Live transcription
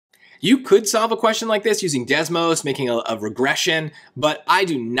You could solve a question like this using Desmos, making a regression, but I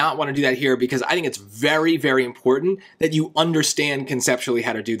do not want to do that here because I think it's very, very important that you understand conceptually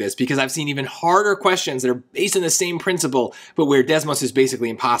how to do this, because I've seen even harder questions that are based on the same principle, but where Desmos is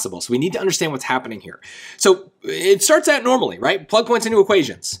basically impossible. So we need to understand what's happening here. So it starts out normally, right? Plug points into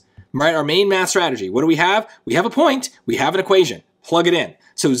equations, right? Our main math strategy. What do we have? We have a point, we have an equation, plug it in.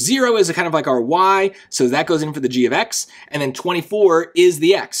 So 0 is kind of like our y, so that goes in for the g of x, and then 24 is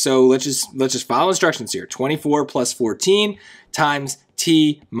the x. So let's just follow instructions here. 24 plus 14 times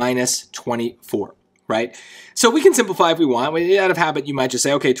t minus 24, right? So we can simplify if we want. Out of habit, you might just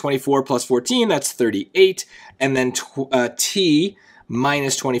say, okay, 24 plus 14, that's 38, and then t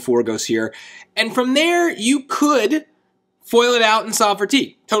minus 24 goes here. And from there, you could FOIL it out and solve for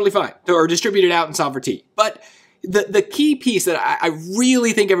t. Totally fine. Or distribute it out and solve for t. But the key piece that I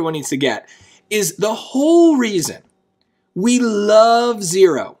really think everyone needs to get is the whole reason we love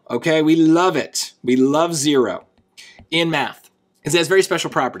 0, okay? We love it. We love 0 in math is it has very special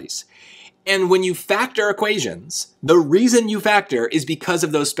properties. And when you factor equations, the reason you factor is because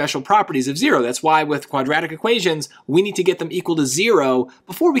of those special properties of 0. That's why with quadratic equations, we need to get them equal to 0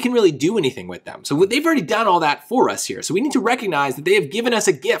 before we can really do anything with them. So they've already done all that for us here. So we need to recognize that they have given us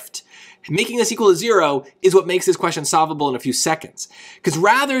a gift. Making this equal to 0 is what makes this question solvable in a few seconds. Because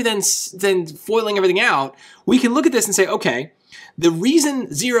rather than foiling everything out, we can look at this and say, okay, the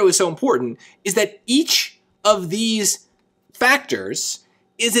reason 0 is so important is that each of these factors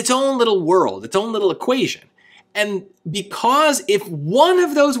is its own little world, its own little equation. And because if one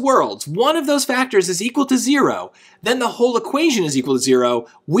of those worlds, one of those factors is equal to 0, then the whole equation is equal to 0,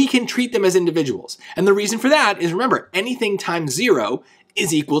 we can treat them as individuals. And the reason for that is, remember, anything times 0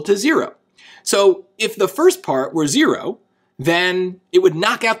 is equal to 0. So if the first part were 0, then it would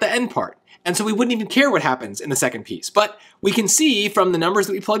knock out the end part. And so we wouldn't even care what happens in the second piece. But we can see from the numbers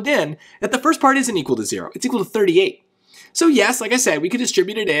that we plugged in that the first part isn't equal to 0. It's equal to 38. So yes, like I said, we could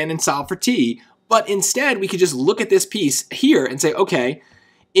distribute it in and solve for t, but instead we could just look at this piece here and say, okay,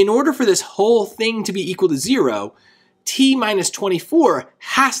 in order for this whole thing to be equal to 0, t minus 24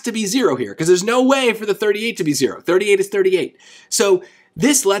 has to be 0 here, because there's no way for the 38 to be 0. 38 is 38. So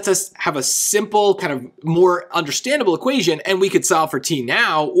this lets us have a simple, kind of more understandable equation, and we could solve for t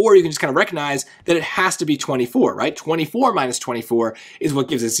now, or you can just kind of recognize that it has to be 24, right? 24 minus 24 is what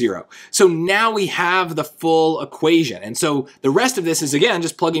gives us 0. So now we have the full equation. And so the rest of this is, again,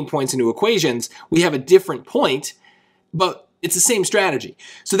 just plugging points into equations. We have a different point, but it's the same strategy.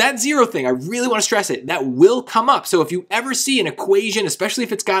 So that 0 thing, I really want to stress it, that will come up. So if you ever see an equation, especially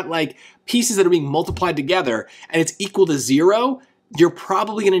if it's got like pieces that are being multiplied together and it's equal to 0, you're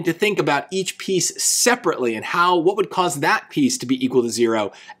probably going to need to think about each piece separately and what would cause that piece to be equal to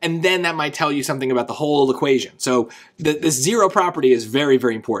 0. And then that might tell you something about the whole equation. So this 0 property is very,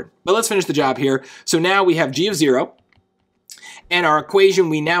 very important. But let's finish the job here. So now we have g of 0. And our equation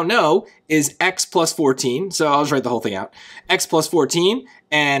we now know is x plus 14. So I'll just write the whole thing out. X plus 14.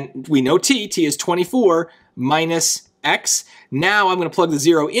 And we know t is 24 minus x. Now I'm going to plug the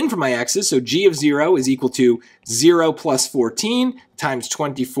 0 in for my x's. So g of 0 is equal to 0 plus 14 times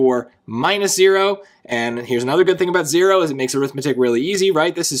 24 minus 0. And here's another good thing about 0 is it makes arithmetic really easy,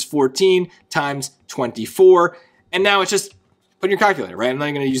 right? This is 14 times 24. And now it's just put in your calculator, right? I'm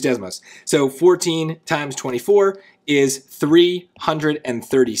not going to use Desmos. So 14 times 24 is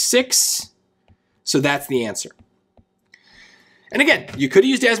 336. So that's the answer. And again, you could have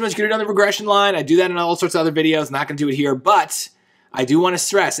used Desmos, you could have done the regression line. I do that in all sorts of other videos, not going to do it here, but I do want to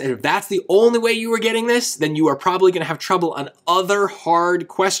stress that if that's the only way you were getting this, then you are probably going to have trouble on other hard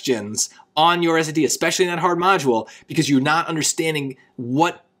questions on your SAT, especially in that hard module, because you're not understanding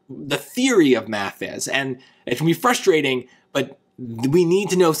what the theory of math is. And it can be frustrating, but we need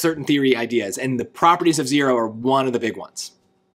to know certain theory ideas, and the properties of 0 are one of the big ones.